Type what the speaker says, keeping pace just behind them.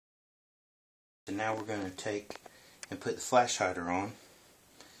So now we're going to take and put the flash hider on,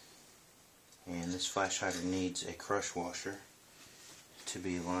 and this flash hider needs a crush washer to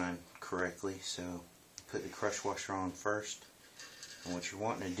be aligned correctly. So put the crush washer on first, and what you're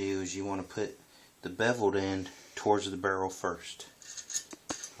wanting to do is you want to put the beveled end towards the barrel first.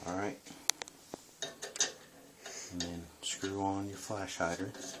 Alright, and then screw on your flash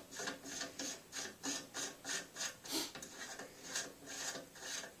hider.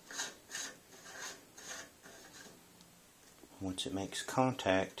 Once it makes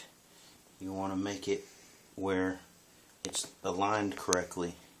contact, you want to make it where it's aligned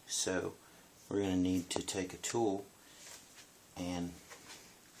correctly. So we're going to need to take a tool and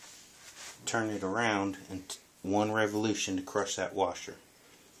turn it around in one revolution to crush that washer.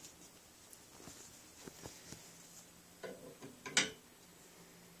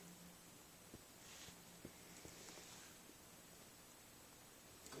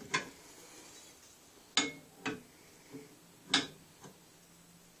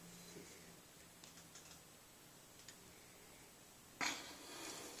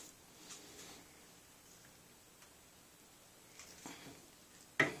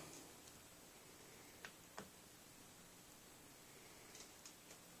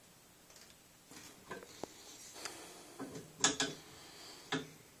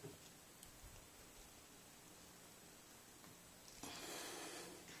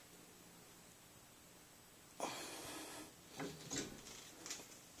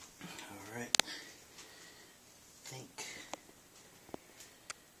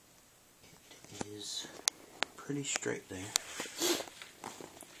 Pretty straight there.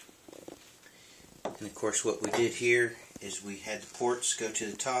 And of course what we did here is we had the ports go to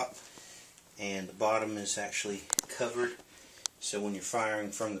the top and the bottom is actually covered, so when you're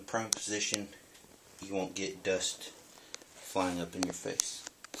firing from the prone position you won't get dust flying up in your face.